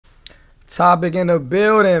Topic in the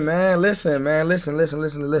building, man. Listen, man.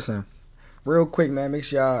 Listen. Real quick, man. Make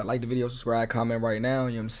sure y'all like the video, subscribe, comment right now.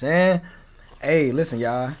 You know what I'm saying? Hey, listen,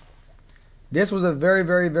 y'all. This was a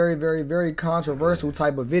very controversial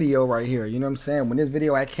type of video right here. You know what I'm saying? When this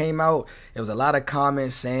video came out, there was a lot of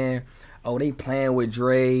comments saying, oh, they playing with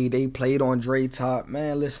Dre. They played on DreDaTopic.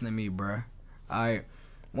 Man, listen to me, bruh. Alright.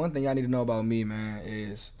 One thing y'all need to know about me, man,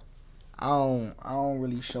 is I don't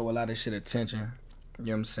really show a lot of shit attention. You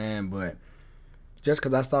know what I'm saying? But just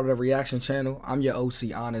because I started a reaction channel, I'm your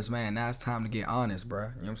OC honest man. Now it's time to get honest,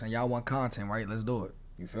 bruh. You know what I'm saying? Y'all want content, right? Let's do it.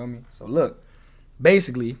 You feel me? So look,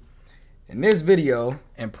 basically, in this video,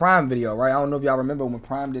 and Prime video, right? I don't know if y'all remember when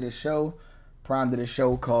Prime did a show. Prime did a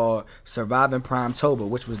show called Surviving PrimeTober,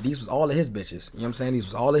 which was, these was all of his bitches. You know what I'm saying? These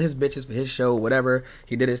was all of his bitches for his show, whatever.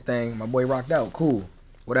 He did his thing. My boy rocked out. Cool.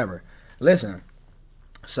 Whatever. Listen.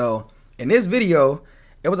 So, in this video,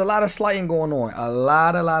 there was a lot of slighting going on. A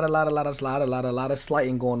lot of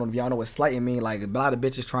slighting going on. If y'all know what slighting mean, like a lot of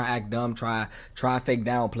bitches try to act dumb, try fake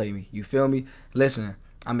downplay me. You feel me? Listen,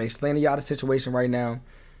 I'm explaining to y'all the situation right now.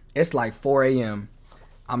 It's like 4 a.m.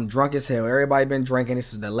 I'm drunk as hell. Everybody been drinking.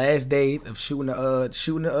 This is the last day of shooting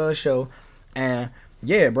the show. And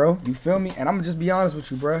yeah, bro, you feel me? And I'm gonna just be honest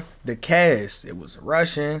with you, bro. The cast, it was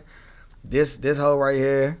Russian. This hoe right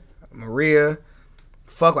here, Mariah.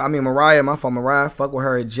 Mariah, my fault, Mariah. Fuck with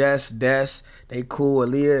her, Jess, Des. They cool.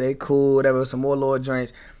 Aaliyah, they cool. Whatever, some more little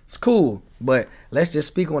joints. It's cool. But let's just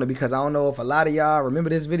speak on it because I don't know if a lot of y'all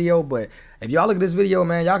remember this video. But if y'all look at this video,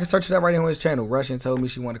 man, y'all can search it up right here on his channel. Russian told me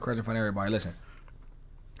she wanted to crush in front of everybody. Listen.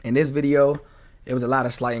 In this video, it was a lot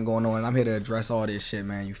of slighting going on. And I'm here to address all this shit,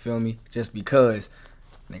 man. You feel me? Just because,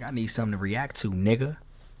 nigga, I need something to react to, nigga.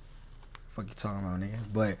 Fuck you talking about, nigga?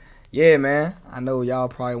 But yeah, man, I know y'all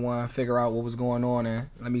probably want to figure out what was going on, and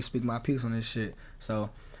let me speak my piece on this shit. So,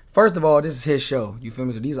 first of all, this is his show. You feel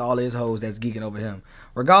me? So these are all his hoes that's geeking over him.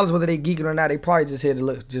 Regardless whether they geeking or not, they probably just here to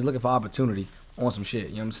looking for opportunity on some shit.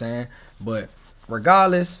 You know what I'm saying? But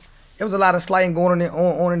regardless, there was a lot of slighting going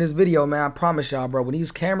on in this video, man. I promise y'all, bro. When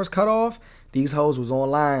these cameras cut off, these hoes was on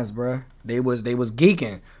lines, bro. They was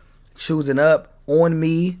geeking, choosing up on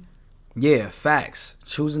me. Yeah, facts.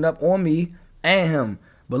 Choosing up on me and him.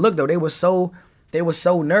 But look though, they were so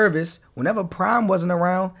nervous. Whenever Prime wasn't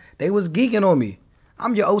around, they was geeking on me.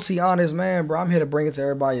 I'm your OC honest man, bro. I'm here to bring it to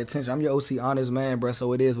everybody's attention. I'm your OC honest man, bro.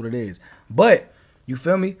 So it is what it is. But you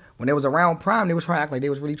feel me? When they was around Prime, they was trying to act like they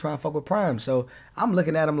was really trying to fuck with Prime. So I'm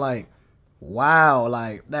looking at them like, wow,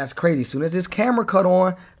 like that's crazy. Soon as this camera cut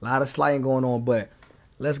on, a lot of slighting going on. But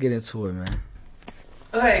let's get into it, man.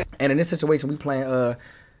 Okay. And in this situation, we playing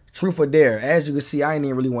Truth or Dare. As you can see, I didn't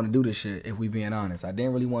even really want to do this shit, if we being honest. I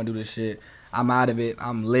didn't really want to do this shit. I'm out of it.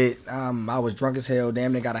 I'm lit. I was drunk as hell.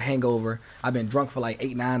 Damn, they got a hangover. I've been drunk for like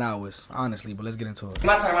 8-9 hours, honestly. But let's get into it.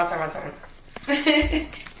 My turn.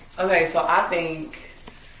 Okay, so I think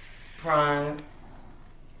Prime,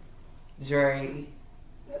 Dre.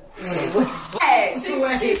 Wait.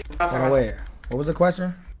 What was the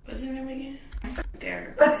question? What's your name again?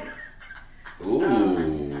 Dare. Ooh.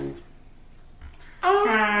 Prime.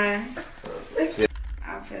 I'm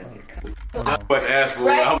about to ask for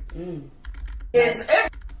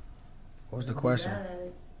What was the question?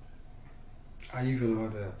 How you feel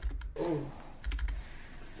about that? Ooh.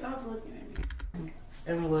 Stop looking at me.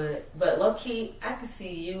 And what? But low key, I can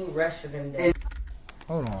see you rushing them down.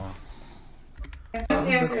 Hold on. What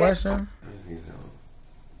was the question? I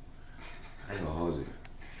ain't gonna hold you.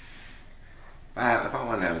 If I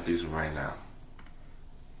want to have a threesome right now,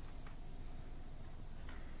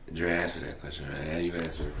 Dre, answer that question, man. Yeah, you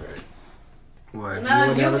answer it first. What?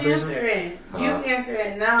 No, you answer it. You answer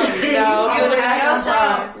it now. No, you have your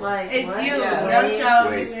show. Like, it's what? you. Yeah. Your show.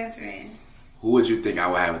 Wait. You answer it. Who would you think I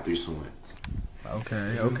would have a threesome with?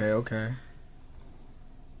 Okay.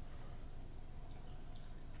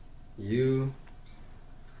 You,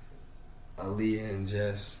 Aaliyah, and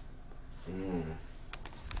Jess.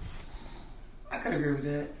 I could agree with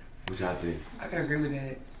that. What y'all think? I could agree with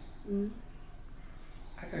that.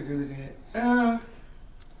 I could agree with that.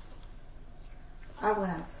 I would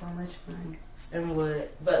have so much fun. And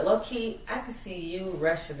what? But low key, I could see you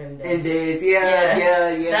rushing them down. And this, yeah.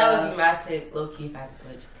 That would be my pick, low key, if I could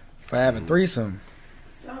switch. For having threesome.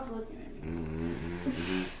 Stop looking at me.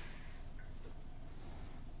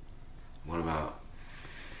 What about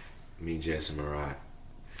me, Jess, and Mariah?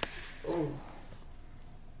 Ooh.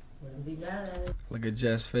 Wouldn't be mad at it. Look at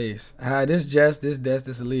Jess' face. Hi, this Jess, this Des,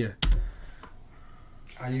 this Aaliyah.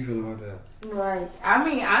 How you feel about that? Right. I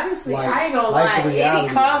mean, honestly, Like- I ain't gonna like lie. the reality.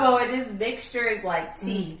 Any combo in this mixture is like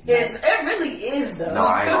tea. It really is, though. No,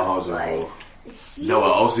 I ain't gonna hold you. Like, No,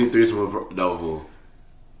 an OC threesome with no fool.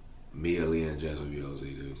 Me, Aaliyah, Jess would be OC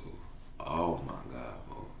too. Oh my god,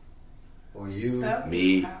 bro. Or you,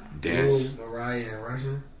 Me, Des. you, Mariah, and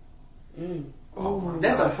Russia. Oh my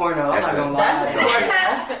That's god. a porno. I'm That's not a- gonna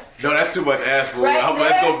lie. No, that's too much ass food. Right That's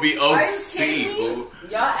there? gonna be Are you OC, kidding me? fool.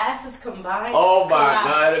 Y'all asses combined. Oh my collide.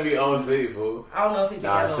 god, that'd be OC, fool. I don't know if he can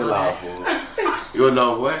Nah, handle chill all out, that. fool. You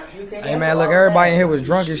know what? You can Hey handle man, look, all everybody in that. here was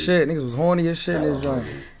drunk as shit. Niggas was horny as shit in this joint.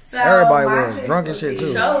 So Everybody my was pick drunk would as shit be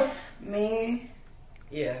too. Shows. Me,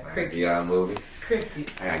 Yeah, I gotta cricket. give y'all a movie.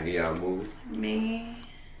 Cricket. I gotta give y'all a movie. me.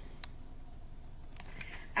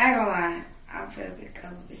 I ain't gonna lie. I'm finna pick a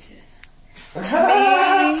couple bitches.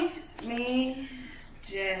 me,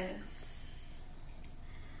 Jess.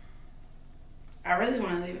 I really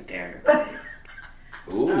want to leave it there. But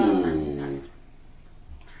Ooh.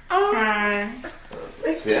 Prime.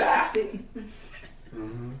 Yeah.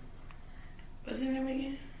 What's her name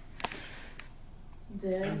again?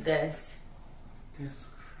 Des.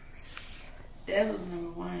 That was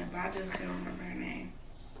number one, but I just couldn't remember her name.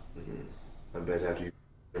 I bet after you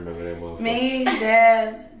remember that motherfucker. Me,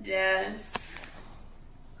 Des, Jess.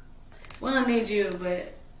 Well, I need you,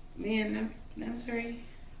 but me and them three.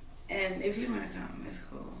 And if you want to come, it's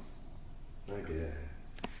cool. I guess.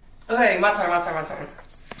 Okay, my turn.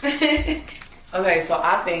 Okay, so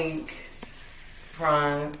I think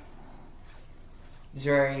Prime,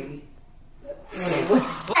 Dre.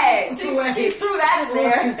 Hey, she threw that in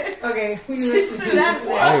there. Okay, She threw that in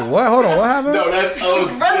there. Wait, what? Hold on, what happened? No, that's OC.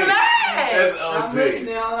 Relax. That's I'm OC.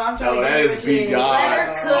 listening. I'm trying No, to that get is what you beyond. Let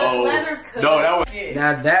her cook, Oh. let her cook. No, that was.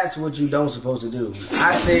 Now that's what you don't supposed to do.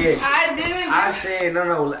 I said, I didn't. I said,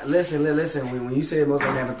 no. Listen. When you said most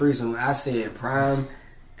gonna have a threesome, I said Prime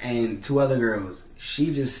and two other girls.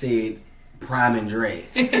 She just said Prime and Dre.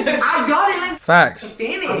 I got it like Facts.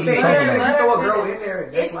 finish. I'm saying, talking if about. you throw a girl in there,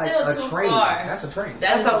 that's It's like still a too train. far. That's a train.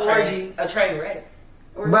 That's That's a a train. A train wreck.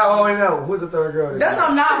 But no, who's the third girl? That's what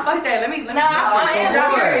I'm not. Fuck that. Let me. No, I am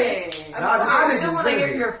Y'all curious. Nah, I I still want to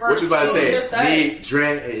hear your first. What you about to Your say? thing. Me,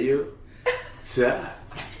 Dre, and you? Yeah.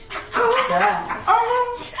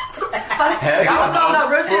 I was gonna know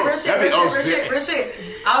real That be real shit.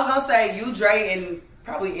 I was gonna say you, Dre, and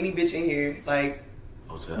probably any bitch in here, like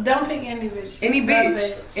Don't pick any bitch. any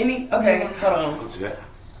bitch, any. Okay, hold on. What's that?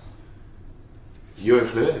 You and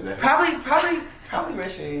Flood, man. Probably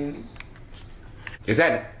Russian. Is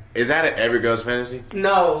that every girl's fantasy?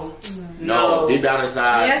 No. Deep down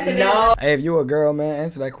inside. Yes, it is. No. Hey, if you a girl, man,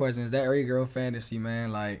 answer that question. Is that every girl fantasy,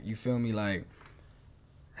 man? Like, you feel me? Like,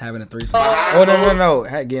 having a threesome. Oh, no.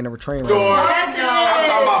 Getting a train Door. ride. I'm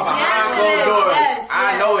talking about behind closed doors.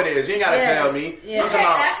 I know it is. You ain't gotta tell me. I'm talking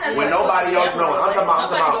about when nobody else knows. I'm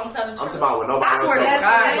talking about when nobody I else swear to knows.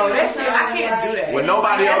 God, bro, that shit, I can't do that. When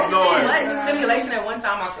nobody else Too knows. much stimulation at one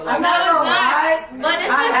time, I feel like. No, it's not. But if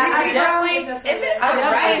it's I the definitely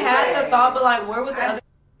right had the way. thought, but like, where would the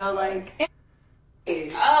other, like,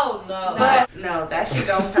 Oh no. but No, that shit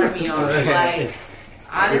don't turn me on. Like,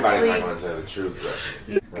 Everybody's honestly, not gonna tell the truth,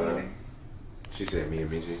 but she said me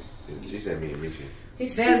and Michi. She said me and Michi. she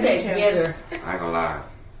said get her. I ain't gonna lie.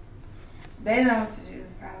 They know what to do,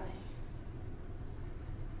 probably.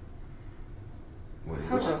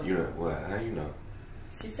 What you know? What? How you know?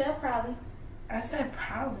 She said probably. I said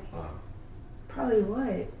probably. probably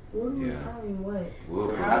what? What do Yeah. probably what? We'll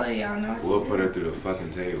put Probably y'all know what we'll to put do. her through the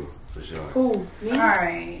fucking table for sure. Who? Me?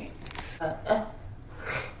 Alright.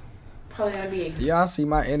 Probably gonna be Y'all see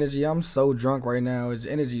my energy? I'm so drunk right now. His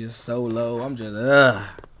energy is so low. I'm just,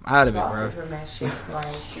 out of it, bro. from that shit. Like,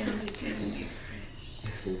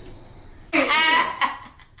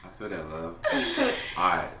 I feel that love.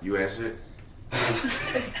 Alright, you answered? Alright,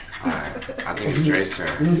 I think it's Dre's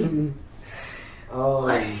turn. Oh,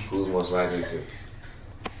 Who's most likely to?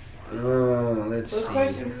 let's What see.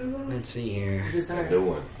 question was on? Let's see here. A new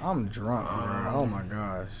one. I'm drunk, bro. Oh my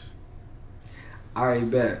gosh. Alright,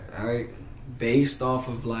 bet. Alright. Based off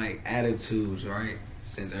of like attitudes, right?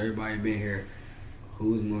 Since everybody been here,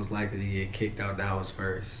 who's most likely to get kicked out the house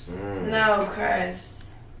first? No, Crush.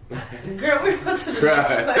 Girl, we went to the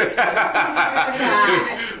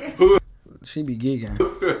She be geeking.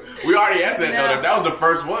 We already answered that though. That was the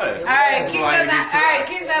first one. Alright, kick Like,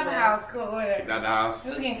 out the house. Cool, whatever. Kicked out the house.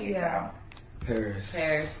 Who getting kicked out? Paris.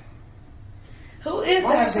 Paris. Who is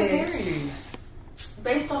that bitch?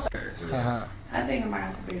 Based off. Haha. I think I might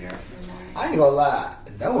have to beat her up in the morning. I ain't gonna lie.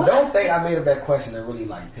 Don't think I made up that question to really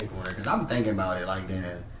like pick on her, because I'm thinking about it like,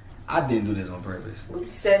 damn, I didn't do this on purpose. you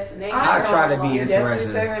said the name. I try to be You definitely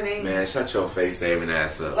interested. said her name. Man, shut your face saving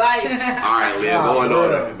ass up. Like, Alright, Liv, going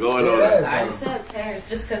on it. Going on it. I just said Paris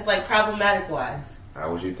just because, like, problematic wise. Alright,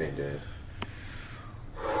 what you think, Des?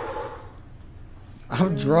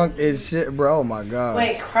 I'm drunk as shit, bro. Oh my god.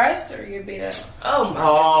 Wait, crushed or you beat up? Oh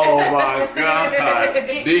my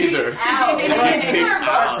god. Neither.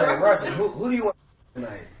 Russell, who do you want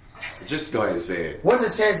tonight? Just go ahead and say it. What's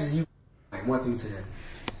the chances you like 1 through 10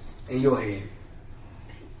 in your head?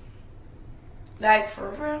 Like for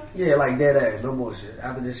real? Yeah, like dead ass, no bullshit.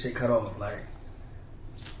 After this shit cut off, like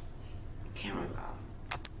Cameras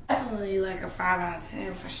off. Definitely like a 5 out of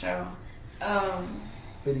 10 for sure.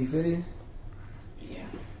 50-50? Yeah.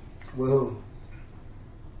 With who?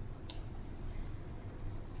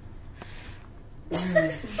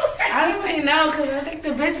 I don't even know because I think the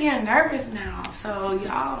bitch getting nervous now. So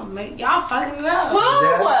y'all fucking it up.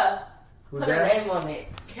 Who Put that? a name on it.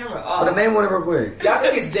 Camera off. Put a name on it real quick. Y'all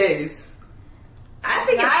think it's Jay's? I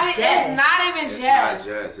think it's It's not even It's Jess. not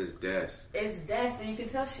Jess, it's Des. It's Des, and you can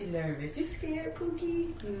tell she's nervous. You scared,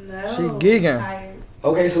 Pookie? No. She gigging. Tired.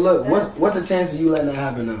 Okay, so look, what's the chances you letting that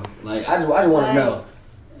happen though? Like, I just want to know.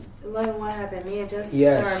 Let what happened? Me and Justin?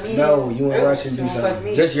 Yes, Or me no, and- you and Rush and do She won't fuck something.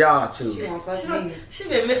 me. Just y'all two. She won't fuck me. She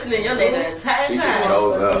been mentioning your name the entire She time. just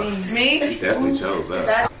chose up. Me? She definitely chose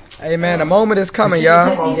up. Hey man, the moment is coming, y'all.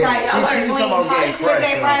 She talking She talking about getting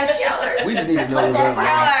crushed. We just need to know what's up, man.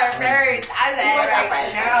 Y'all are very You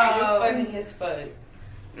funny as fuck.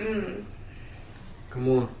 Come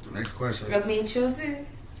on, next question. Of me choosing?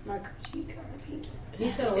 My coochie got a pinky. He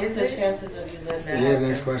said, what's the chances of you letting that Yeah, happen?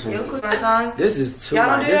 next question. My tongue. This is too, Y'all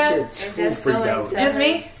don't like, do this that? shit too freaked out. Just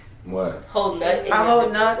me? What? Whole nut. My whole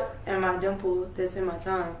nut and my dimple that's in my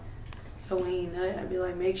tongue. So when you nut, I'd be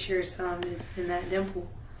like, make sure some is in that dimple.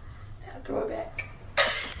 And I throw it back.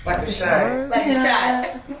 Like a shot. Like a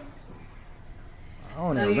shot. I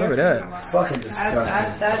don't even remember that. Fucking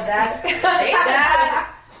disgusting.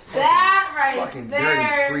 That right Fucking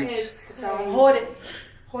there dirty freaks. is- So hold it.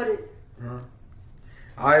 Hold it.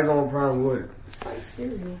 Eyes on Prime Wood. It's like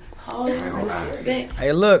cereal. Hold it. Big.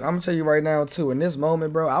 Hey, look, I'm gonna tell you right now too. In this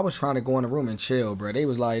moment, bro, I was trying to go in the room and chill, bro. They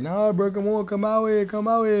was like, "Nah, bro, come on, come out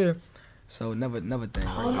here." So never think.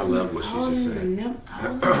 I love what she just said. The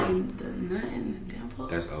nut in the dimple.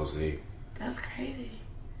 That's OZ. That's crazy.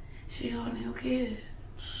 She holding your kids.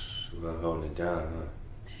 She was holding it down, huh?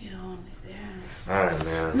 She holding it down. Alright,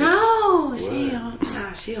 man. No, she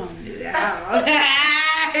don't do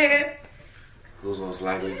that. Who's most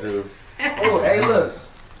likely to? Oh, hey, look,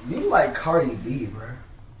 you like Cardi B, bro.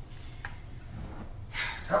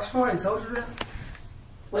 Have somebody told you that?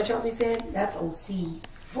 What y'all be saying? That's OC.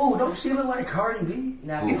 Fool, don't she look like Cardi B?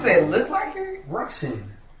 Nah, You said look like her?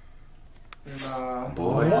 Russian. Nah.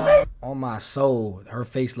 Boy. What? On my soul, her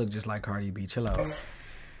face look just like Cardi B. Chill out.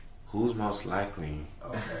 Who's most likely?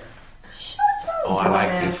 Okay. Oh, I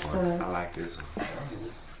like this one. I like this one.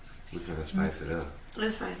 We finna spice it up.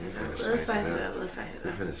 Let's spice it up. We Let's spice it up. Let's spice it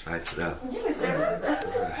up. finna spice it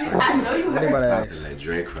up. I know you Anybody About to ask? let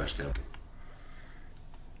Dre crush them.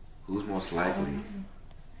 Who's most likely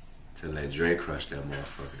to let Dre crush that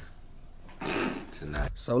motherfucker tonight?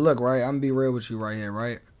 So look, right, I'm gonna be real with you right here,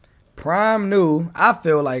 right? Prime knew, I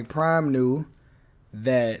feel like Prime knew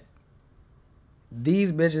that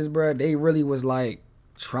these bitches, bruh, they really was like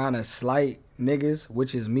trying to slight niggas,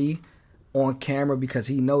 which is me, on camera because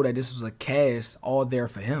he know that this was a cast all there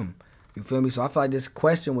for him. You feel me? So I feel like this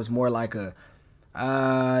question was more like a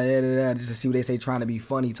just to see what they say, trying to be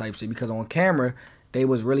funny type shit, because on camera they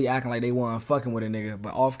was really acting like they weren't fucking with a nigga,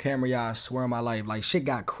 but off camera, y'all, I swear on my life, like shit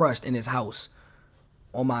got crushed in his house.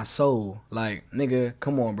 On my soul. Like, nigga,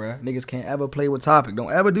 come on, bruh. Niggas can't ever play with Topic.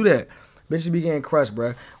 Don't ever do that. Bitches be getting crushed,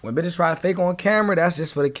 bruh. When bitches try to fake on camera, that's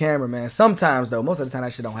just for the camera, man. Sometimes, though. Most of the time,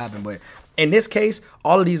 that shit don't happen. But in this case,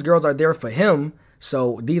 all of these girls are there for him.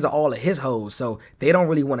 So these are all of his hoes. So they don't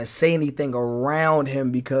really want to say anything around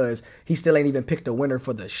him because he still ain't even picked a winner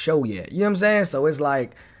for the show yet. You know what I'm saying? So it's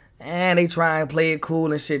like, they try and play it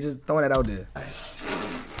cool and shit. Just throwing it out there.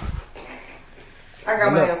 I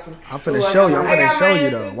got my Look, answer. I'm finna show you. I'm finna show you,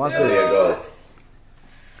 though. Watch There you this. go.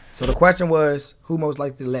 So the question was, who most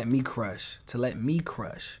likely to let me crush? To let me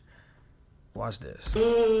crush. Watch this.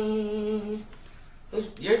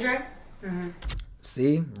 Your Dre?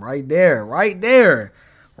 See? Right there. Right there.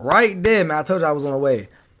 Right there, man. I told you I was on the way.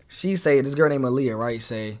 She say, this girl named Aaliyah, right?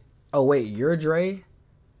 Say, oh, wait, you're Dre?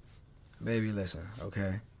 Baby, listen,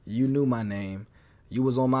 okay? You knew my name. You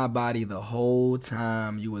was on my body the whole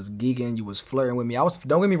time. You was geeking. You was flirting with me.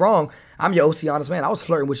 Don't get me wrong. I'm your OC honest man. I was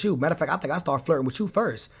flirting with you. Matter of fact, I think I started flirting with you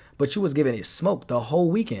first. But you was giving it smoke the whole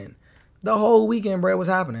weekend. The whole weekend, bro, was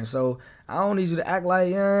happening. So I don't need you to act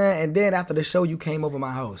like, and then after the show, you came over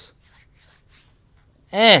my house.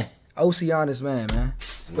 OC honest man.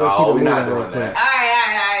 No, we're not doing that.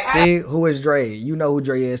 All right. See, who is Dre? You know who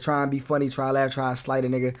Dre is. Try and be funny, try to laugh, try to slight a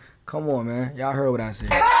nigga. Come on, man. Y'all heard what I said.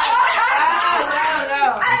 No.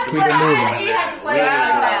 Let's keep it moving. He has to play it like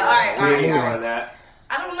that. All right.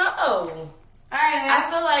 I don't know. All right, I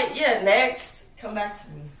feel like next. Come back to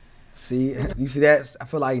me. See, you see that? I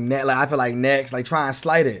feel like next, like try and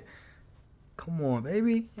slide it. Come on,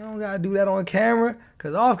 baby. You don't gotta do that on camera,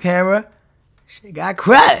 cause off camera, shit got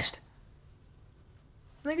crushed.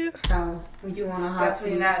 Nigga. Oh, you want a hot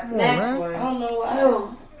seat? Not next one. I don't know why.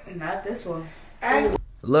 No. Not this one.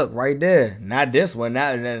 Look right there. Not this one.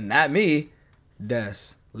 Not me.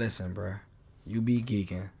 Des, listen, bruh. You be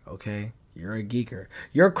geeking, okay? You're a geeker.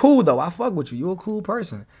 You're cool though. I fuck with you. You're a cool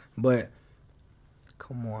person. But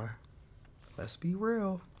come on. Let's be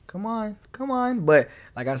real. Come on. But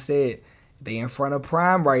like I said, they in front of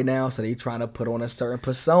Prime right now, so they trying to put on a certain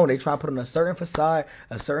persona. They trying to put on a certain facade,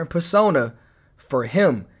 a certain persona for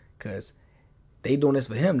him. Cause they doing this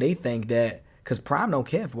for him. They think that cause Prime don't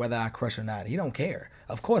care for whether I crush or not. He don't care.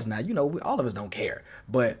 Of course not. You know, all of us don't care.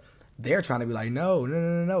 But they're trying to be like,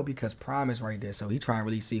 no, because Prime is right there. So he trying to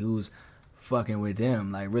really see who's fucking with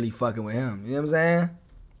them, like really fucking with him. You know what I'm saying?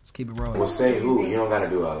 Let's keep it rolling. Well, say who. You don't gotta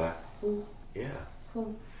do all that. Who? Yeah.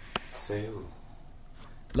 Who? Say who.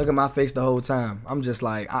 Look at my face the whole time. I'm just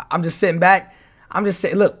like, I'm just sitting back. I'm just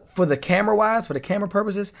sitting, look, for the camera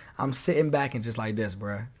purposes, I'm sitting back and just like this,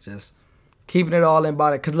 bruh. Just keeping it all in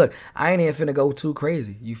body. Cause look, I ain't even finna go too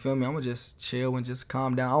crazy. You feel me? I'm gonna just chill and just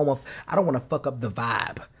calm down. I don't wanna fuck up the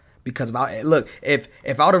vibe. Because if I would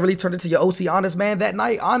have really turned into your OC honest man that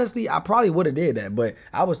night, honestly, I probably would have did that. But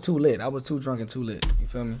I was too lit. I was too drunk and too lit. You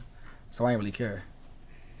feel me? So I ain't really care.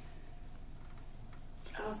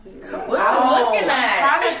 What are you looking at?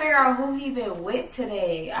 I'm trying to figure out who he been with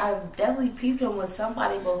today. I definitely peeped him with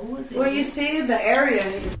somebody, but who is it? Well, you see the area.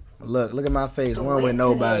 Look at my face. One with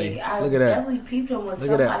nobody. Today. Look at that. I definitely peeped him with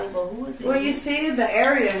Look somebody, but who is it? Well, you see the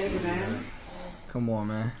area, man. Come on,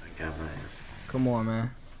 man. I got my answer. Come on,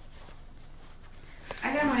 man.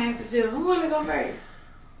 I got my answer too. Who want to go first?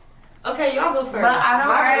 Okay, y'all go first. But I don't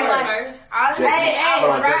I'll like go first.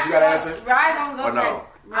 Hold on, Jess, you got an answer? Ryan gonna go Or no? first.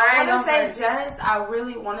 I want to say Jess. I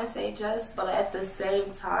really want to say Jess, but at the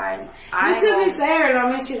same time, Just because you say her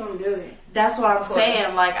don't mean she gonna do it. That's what I'm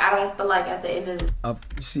saying. Like, I don't feel like at the end of the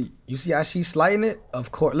You see how she's slighting it?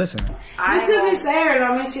 Of course. Listen. Just because you say her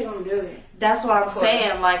don't mean she gonna do it. That's what I'm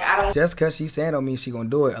saying. Like, I don't. Just because she's saying don't mean she gonna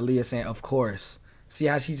do it. Aaliyah saying, of course. See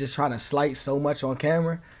how she's just trying to slight so much on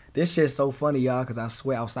camera? This shit's so funny, y'all, because I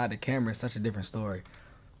swear outside the camera, it's such a different story.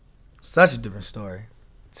 Such a different story.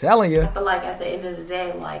 Telling you. I feel like at the end of the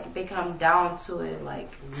day, like, if it come down to it, like.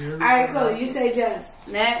 All right, cool. You say Jess.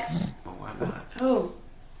 Next. Oh, why not? Who?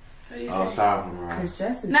 Who you I'll say? start from Ryan. Because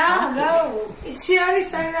Jess is No, toxic. go. She already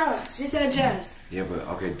started out. She said Jess. Yeah, but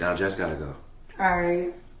okay, now Jess gotta go.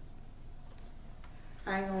 Alright.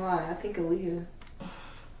 I ain't gonna lie. I think Aaliyah.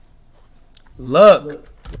 Look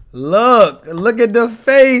at the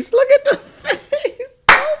face. Look at the face.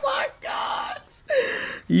 Oh my gosh.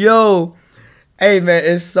 Yo. Hey man,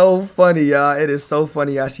 it's so funny, y'all. It is so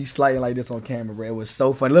funny, y'all. She's sliding like this on camera, bro. It was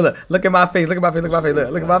so funny. Look at my face. Look at my face. Look at my face.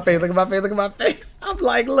 Look at my face. Look at my face. Look at my face. I'm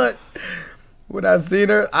like, look. When I seen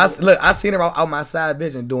her, I seen her out my side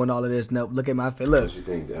vision doing all of this. No, look at my face. Look. What you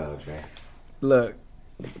think, Dre? Look.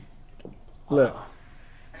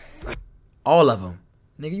 All of them.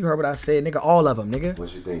 Nigga, you heard what I said, nigga. All of them, nigga.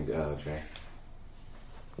 What you think, Dre?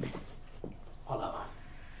 All of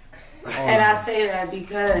them. And I say that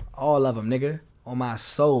because. All of them, nigga. On my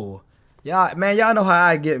soul. Y'all, man, y'all know how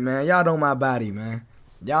I get, man. Y'all know my body, man.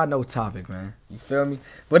 Y'all know Topic, man. You feel me?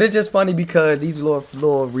 But it's just funny because these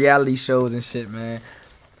little reality shows and shit, man,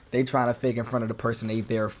 they trying to fake in front of the person they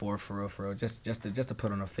there for real. Just to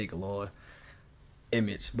put on a fake little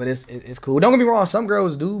image. But it's cool. Don't get me wrong, some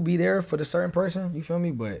girls do be there for the certain person, you feel me?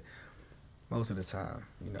 But most of the time,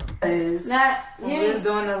 you know. When we was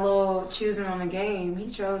doing a little choosing on the game, he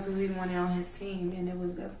chose who he wanted on his team, and it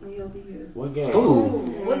was definitely Aaliyah. What game?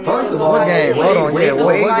 Ooh. First of all, what game? Hold on, wait. No,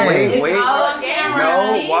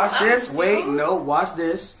 watch this. Watch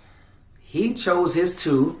this. He chose his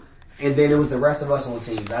two, and then it was the rest of us on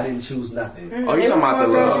teams. I didn't choose nothing. Mm-hmm. Oh, you talking about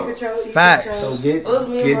the love? Facts. So get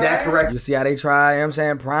that correct. You see how they try, you know what I'm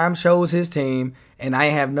saying? Prime chose his team, and I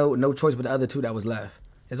ain't have no choice but the other two that was left.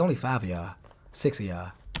 There's only 5 of y'all. 6 of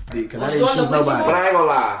y'all. Because I didn't choose nobody. But I ain't gonna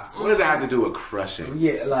lie. What does that have to do with crushing?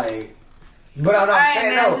 Yeah, like. But I'm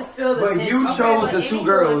saying no. But you chose the 2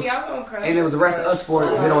 girls, and it was the rest of us 4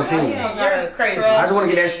 been on teams. Crazy. I just want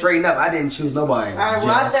to get that straightened up. I didn't choose nobody. All right,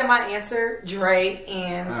 well, I said my answer, Dre,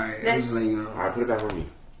 and. All right, I'm just letting you know. All right, put it back on me.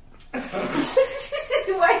 Why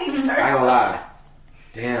you I ain't gonna lie.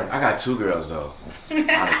 Damn, I got 2 girls though.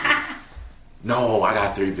 Honestly. No, I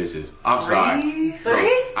got 3 bitches. I'm sorry. 3?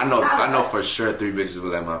 I know for sure 3 bitches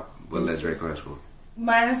will let Drake crush for.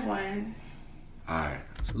 -1. Alright.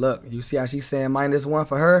 So look, you see how she's saying -1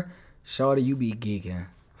 for her? Shorty, you be geeking.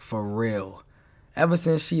 For real. Ever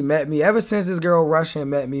since she met me, ever since this girl Russian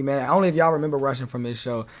met me, man. Only if y'all remember Russian from this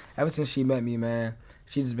show. Ever since she met me, man,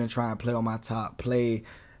 she just been trying to play on my top. Play.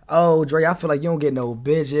 Oh, Dre, I feel like you don't get no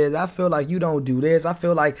bitches. I feel like you don't do this. I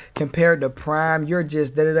feel like compared to Prime, you're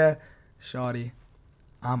just da-da-da. Shorty,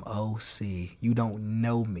 I'm OC. You don't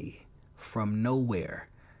know me from nowhere.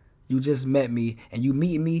 You just met me, and you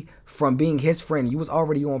meet me from being his friend. You was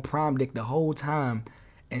already on Prime Dick the whole time.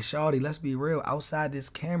 And shorty, let's be real, outside this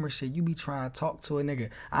camera shit, you be trying to talk to a nigga.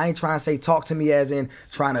 I ain't trying to say talk to me as in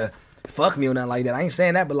trying to fuck me or nothing like that. I ain't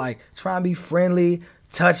saying that, but like trying to be friendly,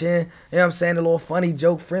 touching, you know what I'm saying, a little funny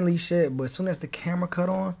joke, friendly shit. But as soon as the camera cut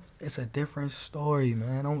on, it's a different story,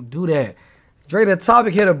 man. Don't do that.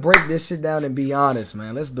 DreDaTopic here to break this shit down and be honest,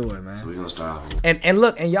 man. Let's do it, man. So we gonna start. And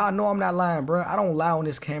look, and y'all know I'm not lying, bro. I don't lie on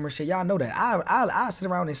this camera shit. Y'all know that. I sit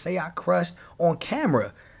around and say I crush on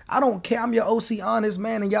camera. I don't care. I'm your OC honest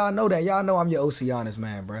man, and y'all know that. Y'all know I'm your OC honest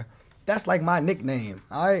man, bro. That's like my nickname,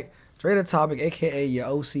 all right? DreDaTopic, a.k.a. your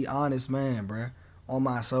OC honest man, bro. On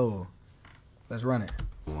my soul. Let's run it.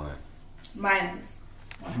 -1.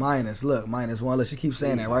 Look, -1. Look, she keeps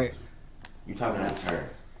saying that, right? You talking to her.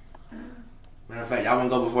 Matter of fact, y'all want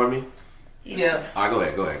to go before me? Yeah. All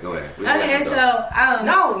right, go ahead. Okay, so,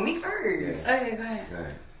 No, me first. Okay, go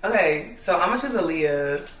ahead. Okay, so I'm gonna choose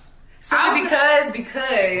Aaliyah.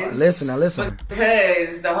 Because Listen.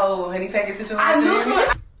 Because the whole honey packet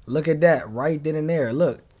situation. Look at that right then and there.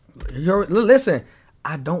 Look, listen.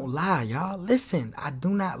 I don't lie, y'all. Listen, I do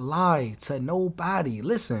not lie to nobody.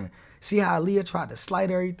 Listen, see how Aaliyah tried to slight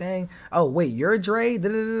everything? Oh wait, you're Dre?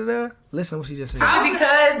 Da-da-da-da. Listen what she just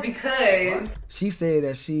said. Because she said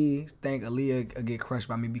that she think Aaliyah will get crushed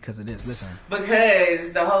by me because of this. Listen.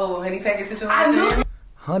 Because the whole honey packet situation.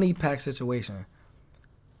 Honey pack situation.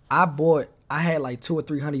 I had like 2 or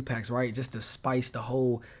 3 honey packs, right? Just to spice the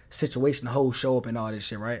whole situation, the whole show up and all this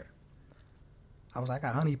shit, right? I was like, I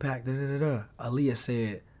got honey pack, da-da-da-da. Aaliyah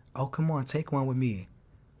said, oh, come on, take one with me.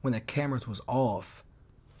 When the cameras was off.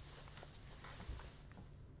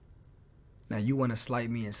 Now you want to slight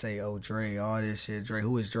me and say, oh, Dre, all this shit, Dre,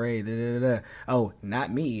 who is Dre, da-da-da-da. Oh,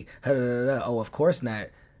 not me, da-da-da-da. Oh, of course not.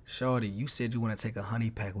 Shorty, you said you want to take a honey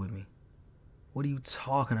pack with me. What are you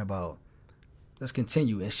talking about? Let's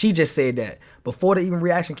continue. And she just said that. Before the even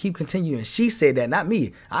reaction, keep continuing. She said that, not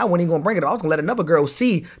me. I wasn't even going to bring it up. I was going to let another girl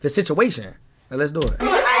see the situation. Now, let's do it. I knew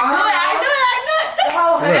it. The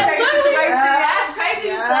whole honey pack situation. That's crazy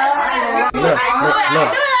you said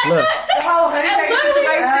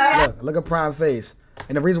that. Look at Prime face.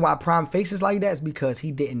 And the reason why Prime face is like that is because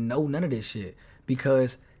he didn't know none of this shit.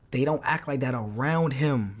 Because they don't act like that around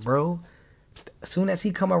him, bro. As soon as he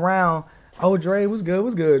come around, oh, Dre, what's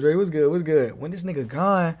good? Dre, what's good? When this nigga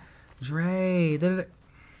gone, Dre,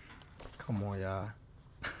 come on, y'all.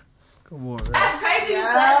 Come on, man. That's crazy you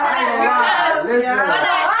said that. Listen.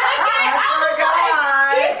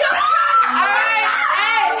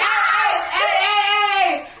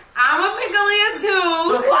 Hey. I'm a pick Aaliyah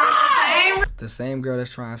too. Why? The same girl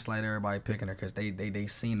that's trying to slide everybody picking her because they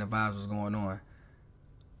seen the vibes was going on.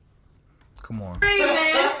 Come on.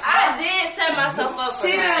 I did set myself up for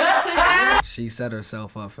that. She set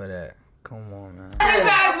herself up for that. Come on, man.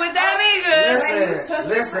 Back with that nigga.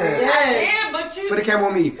 Listen. Yeah, but you Put the camera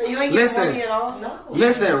on me. So you ain't getting money at all? No.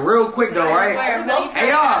 Listen, real quick though, right? Hey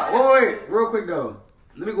y'all, wait, real quick though.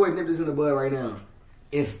 Let me go ahead and nip this in the bud right now.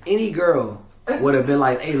 If any girl would have been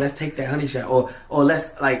like, hey, let's take that honey shot, or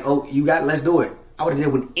let's let's do it, I would have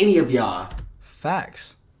did with any of y'all.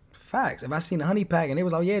 Facts. If I seen a honey pack and they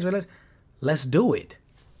was like, yeah, Dre, let's do it.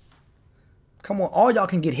 Come on, all y'all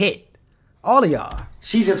can get hit. All of y'all.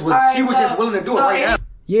 She was just willing to do it right now.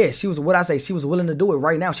 Yeah, she was willing to do it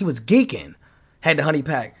right now. She was geeking. Had the honey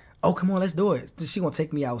pack. Oh, come on, let's do it. She gonna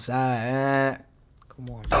take me outside. Come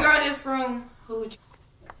on. If you're in this room, who would you?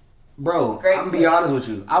 Bro, I'm gonna be honest with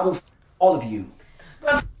you. I will all of you.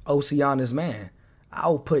 OC honest man. I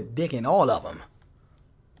will put dick in all of them.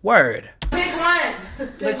 Word. Pick one.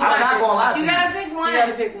 I'm not gonna lie to you. You gotta pick one. You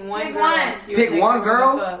gotta pick one. Pick girl. one. Pick one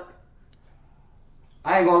girl?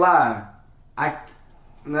 I ain't gonna lie.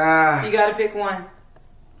 Nah. You gotta pick one.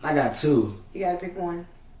 I got 2. You gotta pick one.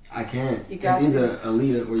 I can't. You got it's either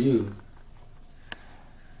Aaliyah or you.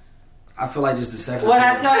 I feel like just the sex. What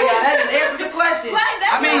I tell you, that just answers the question.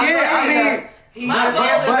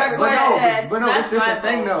 But no, it's just the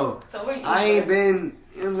thing though. So I ain't been,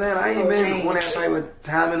 you know what I'm saying? I ain't been on that type of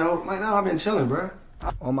time and like, no, I've been chilling, bro.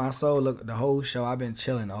 On my soul, look, the whole show, I've been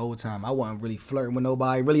chilling the whole time. I wasn't really flirting with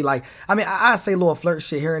nobody. Really, like, I mean, I say little flirt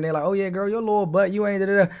shit here and there, like, oh yeah, girl, your little butt, you ain't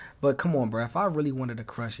da-da-da. But come on, bro. If I really wanted to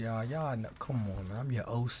crush y'all know, come on, man. I'm your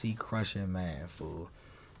OC crushing man, fool.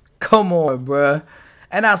 Come on, bro.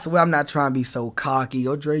 And I swear, I'm not trying to be so cocky.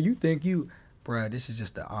 Yo, Dre, you think you... Bruh, this is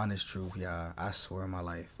just the honest truth, y'all. I swear in my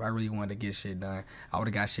life. If I really wanted to get shit done, I would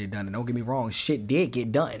have got shit done. And don't get me wrong, shit did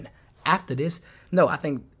get done. After this, no, I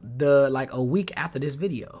think a week after this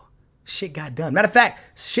video, shit got done. Matter of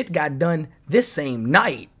fact, shit got done this same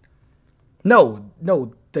night. No,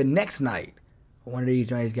 the next night. One of these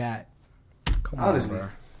joints got... Come on, honestly, bro.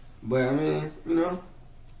 But, I mean, you know,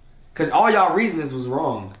 because all y'all reasons was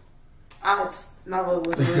wrong. My vote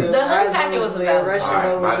was real. The honey packet was real.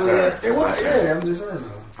 Russian was real. It was, yeah, I'm just saying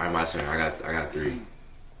though. Alright, my turn. I got 3.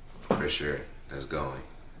 For sure. That's going.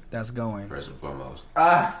 That's going. First and foremost.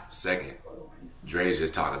 Second, Dre's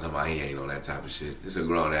just talking about he ain't on that type of shit. This is a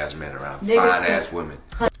grown ass man around fine ass women.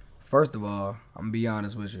 First of all, I'm gonna be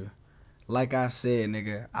honest with you. Like I said,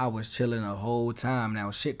 nigga, I was chilling the whole time.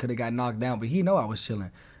 Now, shit could have got knocked down, but he know I was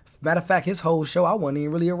chilling. Matter of fact, his whole show, I wasn't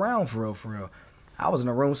even really around for real. I was in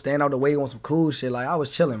the room standing out the way on some cool shit. Like, I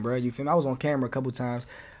was chilling, bro. You feel me? I was on camera a couple times.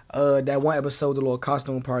 That one episode, the little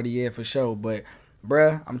costume party, yeah, for sure. But,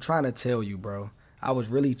 bruh, I'm trying to tell you, bro. I was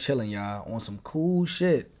really chilling, y'all, on some cool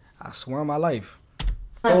shit. I swear on my life.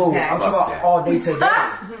 Oh, I'm talking about all day today.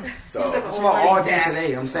 So, I'm talking about all day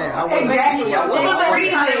today. I'm saying, I wasn't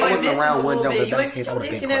around one jump. If that's the case, I would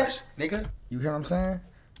have been crushed. Nigga, you hear what I'm saying?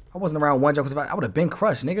 I wasn't around one jump. I would have been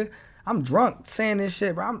crushed, nigga. I'm drunk saying this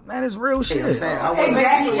shit, bro. Man, it's real shit. I'm saying, I wasn't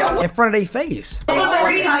in front of their face.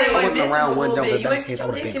 I wasn't around one jump. If that's the case, I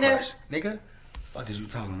would have been crushed. Nigga, what is you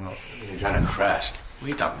talking about? You're trying to crash. What are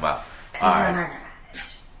you talking about? Alright.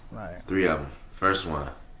 3 of them. First one,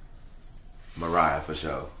 Mariah for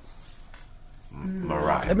sure.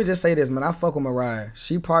 Mariah. Let me just say this, man. I fuck with Mariah.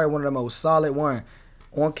 She probably one of the most solid one.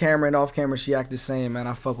 On camera and off camera, she act the same, man.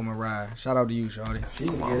 I fuck with Mariah. Shout out to you, shorty. She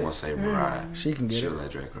can get it. I want to say Mariah. She can get She'll it.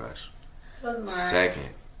 let Drake crush. Second,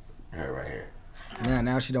 her right here.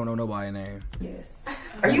 Now she don't know nobody's name. Yes.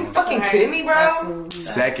 Are you fucking kidding me, bro? Absolutely.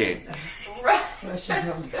 Second, Right.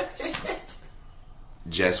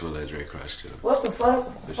 Jess will let Drake crush too. What the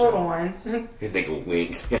fuck? Hold on. His nigga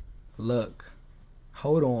wings. Look,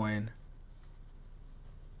 hold on.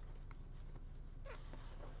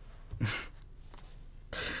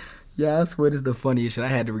 Yeah, I swear this is the funniest shit. I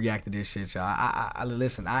had to react to this shit, y'all. I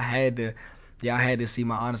listen, I had to see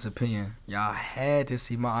my honest opinion. Y'all had to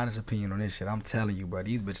see my honest opinion on this shit. I'm telling you, bro.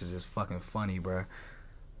 These bitches is fucking funny, bro.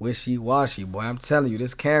 Wishy-washy, boy. I'm telling you,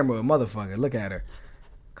 this camera a motherfucker. Look at her.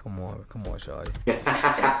 Come on, shawty.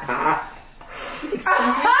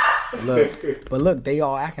 Look, they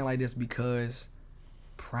all acting like this because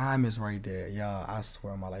Prime is right there. Y'all, I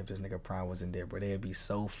swear on my life, this nigga Prime wasn't there, bro. They'd be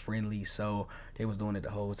so friendly, so they was doing it the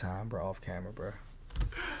whole time, bro, off camera, bro.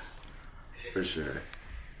 For sure.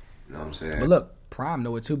 You know what I'm saying? But look, Prime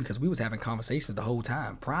know it too because we was having conversations the whole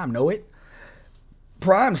time. Prime know it.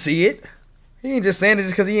 Prime see it. He ain't just saying it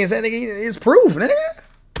just because he ain't saying it. It's proof, nigga.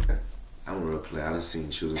 I'm a real player. I done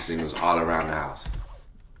seen choosing singles all around the house.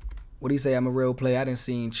 What do you say? I'm a real player. I done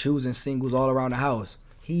seen choosing singles all around the house.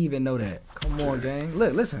 He even know that. Come on, gang.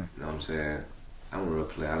 Look, listen. You know what I'm saying? I'm a real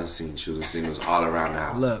player. I done seen choosing singles all around the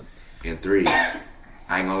house. Look. In 3, I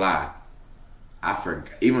ain't gonna lie. I forgot,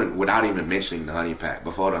 even without even mentioning the honey pack,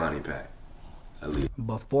 before the honey pack. Aaliyah.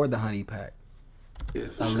 Before the honey pack. Yeah,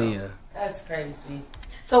 for Aaliyah. sure. That's crazy.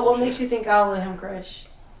 So what makes you think I'll let him crush?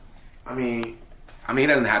 I mean, it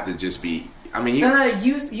doesn't have to just be. I mean,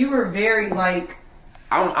 you were very like.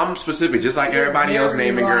 I'm specific, just like everybody else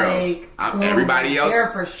naming girls. Everybody else. They're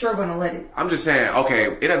for sure gonna let it. I'm just saying,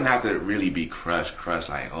 okay, it doesn't have to really be crush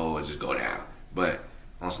like, oh, it just go down. But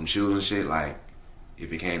on some shoes and shit, like,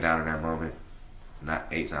 if it came down in that moment, not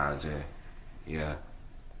 8 times 10, yeah.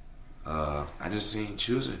 I just seen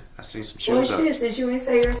choosing. I seen some shoes up. Since you ain't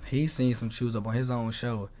say yours. He seen some shoes up on his own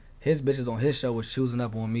show. His bitches on his show was choosing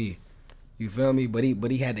up on me. You feel me? But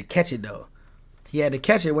he had to catch it though. He had to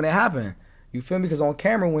catch it when it happened. You feel me? Because on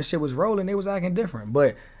camera when shit was rolling, they was acting different.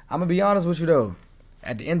 But I'm gonna be honest with you though.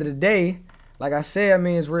 At the end of the day, like I said, I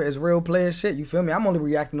mean it's real player shit. You feel me? I'm only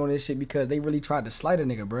reacting on this shit because they really tried to slight a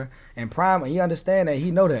nigga, bro. And Prime, he understand that.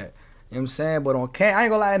 He know that. You know what I'm saying? But on cam, I ain't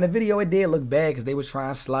gonna lie, in the video it did look bad because they was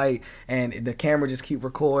trying to slight and the camera just keep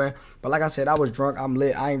recording. But like I said, I was drunk, I'm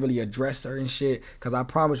lit. I ain't really address certain shit because I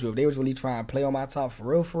promise you, if they was really trying to play on my top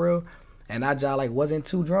for real, and I just like wasn't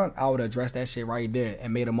too drunk, I would address that shit right there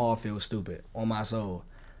and made them all feel stupid on my soul.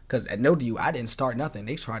 Cause no to you, I didn't start nothing.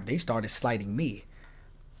 They started slighting me.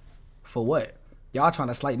 For what? Y'all trying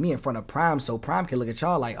to slight me in front of Prime so Prime can look at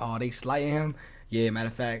y'all like, oh, they slighting him? Yeah, matter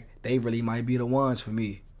of fact, they really might be the ones for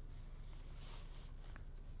me.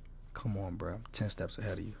 Come on, bro. I'm 10 steps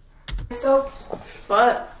ahead of you. So,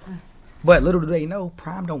 fuck. But little do they know,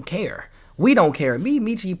 Prime don't care. We don't care. Me,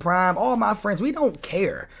 Michi, Prime, all my friends, we don't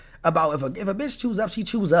care about if a bitch choose up, she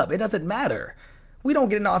choose up. It doesn't matter. We don't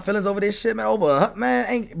get in our feelings over this shit, man.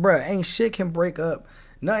 Ain't shit can break up.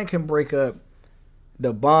 Nothing can break up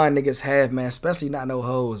the bond niggas have, man. Especially not no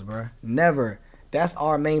hoes, bro. Never. That's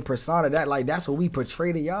our main persona. That's what we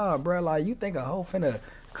portray to y'all, bro. Like, you think a hoe finna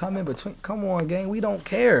come in between? Come on, gang. We don't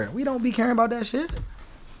care. We don't be caring about that shit.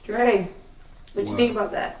 Dre, what you think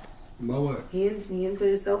about that? About what? He didn't put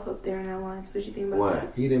himself up there in that line. So what you think about what?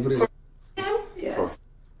 that? He didn't put his... Yeah.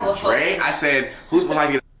 For Dre? I said, who's more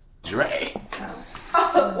likely to Dre?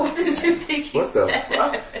 Oh, what did you think he What the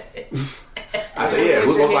fuck? I said, yeah,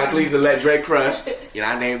 who's most likely to let Dre crush? You know,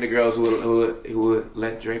 I named the girls who would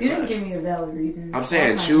let Dre crush. You didn't give me a valid reason. I'm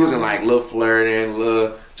saying choosing like little flirting,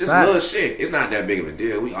 little shit. It's not that big of a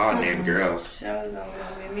deal. We all named girls. Shows only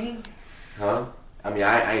gonna be me. Huh? I mean,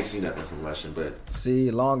 I ain't seen nothing from Russian, but...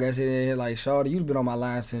 See, long as it ain't like, shawty, you've been on my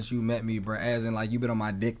line since you met me, bro. As in, like, you been on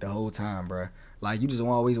my dick the whole time, bro. Like, you just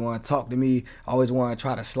always want to talk to me, always want to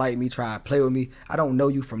try to slight me, try to play with me. I don't know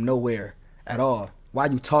you from nowhere at all. Why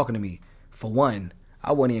you talking to me? For one,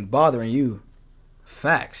 I wasn't even bothering you.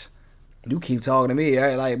 Facts. You keep talking to me.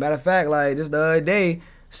 Right? Like, matter of fact, like, just the other day,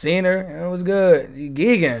 seen her, and it was good. You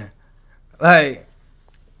gigging. Like,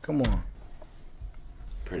 come on.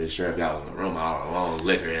 Pretty sure if y'all was in the room all alone,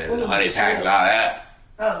 liquor and honey pack and all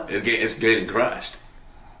that, it's getting crushed.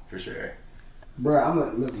 For sure.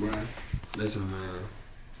 Bro, look, bro. Listen, man.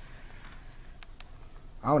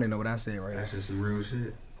 I don't even know what I said right now. That's just some real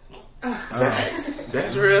shit.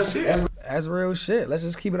 That's real shit. That's real shit. Let's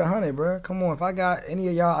just keep it 100, bro. Come on. If I got any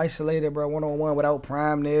of y'all isolated, bro, one-on-one without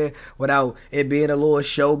Prime there, without it being a little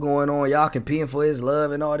show going on, y'all competing for his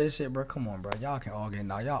love and all this shit, bro. Come on, bro. Y'all can all get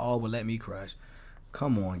out. Y'all all would let me crush.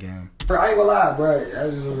 Come on, gang. Bro, I ain't gonna lie, bro.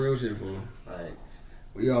 That's just some real shit, fool. Like,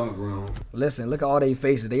 we all grown. Listen, look at all their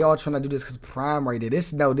faces. They all trying to do this because Prime right there.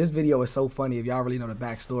 This video is so funny if y'all really know the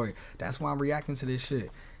backstory. That's why I'm reacting to this shit.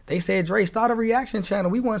 They said, Dre, start a reaction channel.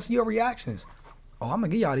 We want to see your reactions. Oh, I'm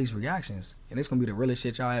going to give y'all these reactions. And it's going to be the realest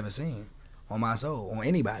shit y'all ever seen. On my soul. On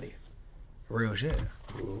anybody. Real shit.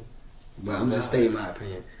 Cool. But I'm just stating my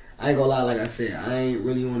opinion. I ain't gonna lie, like I said, I ain't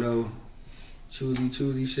really on no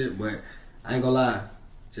choosy shit, but I ain't gonna lie.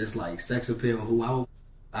 Just like sex appeal, who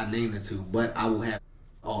I named it to, but I will have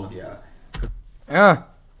all of y'all.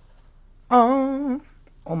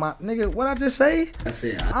 On my nigga, what I just say? I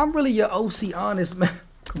said I'm really your OC honest man.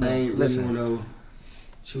 Come on, I ain't really on no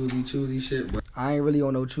choosy shit, but I ain't really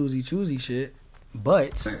on no choosy shit.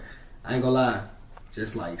 But I ain't gonna lie,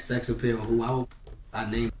 just like sex appeal, who I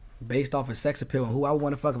named based off of sex appeal and who I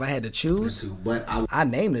want to fuck if I had to choose. But I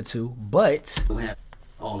named it to, but I will have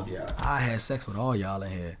all of y'all. I had sex with all y'all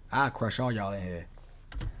in here. I crush all y'all in here.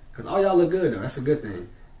 Cause all y'all look good though. That's a good thing.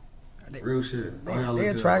 Real shit. All y'all look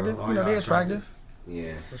attractive. Good, you know, they attractive.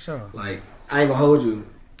 Yeah, for sure. Like, I ain't gonna hold you.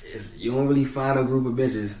 You don't really find a group of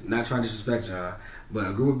bitches, not trying to disrespect y'all, but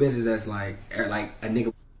a group of bitches that's like a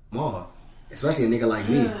nigga more, especially a nigga like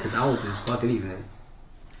me, cause I don't just fuck anything.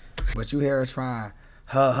 But you hear her trying,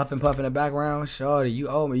 huff and puff in the background, shorty, you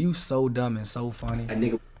owe me. You so dumb and so funny. A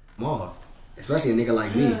nigga more, especially a nigga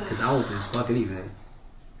like me, cause I don't just fuck anything.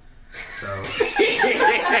 So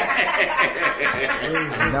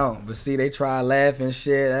no, but see, they try laughing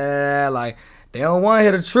shit, like they don't want to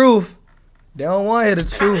hear the truth. They don't want to hear the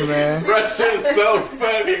truth, man. Russian's so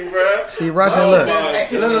funny, bro. See, Russian, look.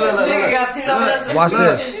 Watch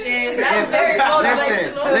this.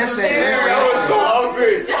 Listen.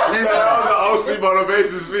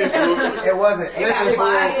 Motivation speech. It wasn't.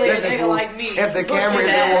 Listen, fool. If the camera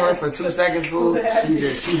isn't on her for 2 seconds, fool,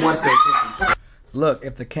 she wants the attention. Look,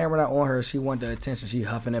 if the camera not on her, she want the attention. She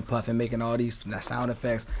huffing and puffing, making all these sound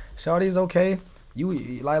effects. Shawty's okay. You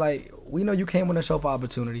like we know you came on the show for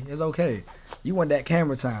opportunity. It's okay. You want that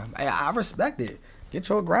camera time. I respect it. Get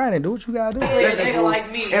your grind and do what you gotta do. Listen, fool,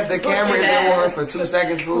 if the camera isn't on her for 2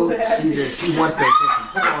 seconds, fool, she wants the attention.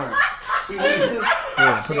 Put it on her. She needs it.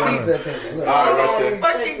 Yeah, she needs the attention. Look. All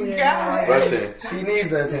right, Russian. Russian. She needs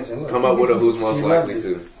the attention. Look. Come up with a who's most likely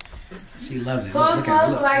to. She loves it. Who's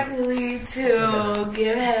most likely to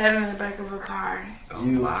give head in the back of a car?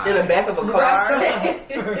 In the back of a car?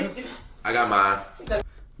 I got mine.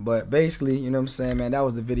 But basically, you know what I'm saying, man, that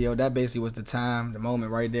was the video. That basically was the time, the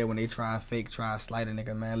moment right there when they try to slight a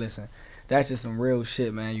nigga, man. Listen, that's just some real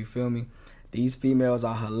shit, man. You feel me? These females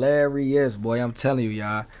are hilarious, boy. I'm telling you,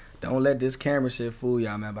 y'all. Don't let this camera shit fool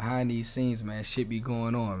y'all, man. Behind these scenes, man, shit be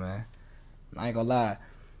going on, man. I ain't gonna lie.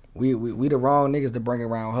 We the wrong niggas to bring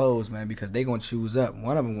around hoes, man, because they gonna choose up.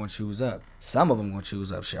 One of them gonna choose up. Some of them gonna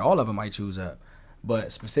choose up. Shit, all of them might choose up.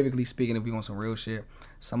 But specifically speaking, if we want some real shit,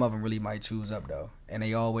 some of them really might choose up, though. And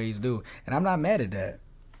they always do. And I'm not mad at that.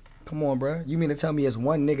 Come on, bro. You mean to tell me it's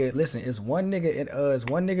one nigga, listen, it's one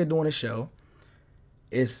nigga doing a show.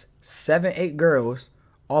 It's 7, 8 girls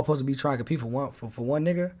all supposed to be trying to compete for one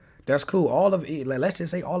nigga. That's cool. All of it, like, let's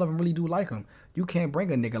just say all of them really do like him. You can't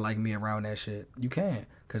bring a nigga like me around that shit. You can't,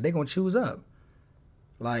 because they gonna choose up.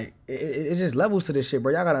 Like, it's just levels to this shit,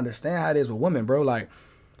 bro. Y'all gotta understand how it is with women, bro. Like,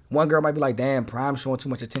 one girl might be like, damn, Prime showing too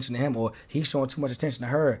much attention to him, or he's showing too much attention to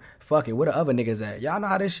her. Fuck it. Where the other niggas at? Y'all know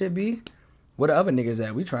how this shit be? Where the other niggas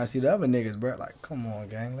at? We trying to see the other niggas, bro. Like, come on,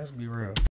 gang. Let's be real.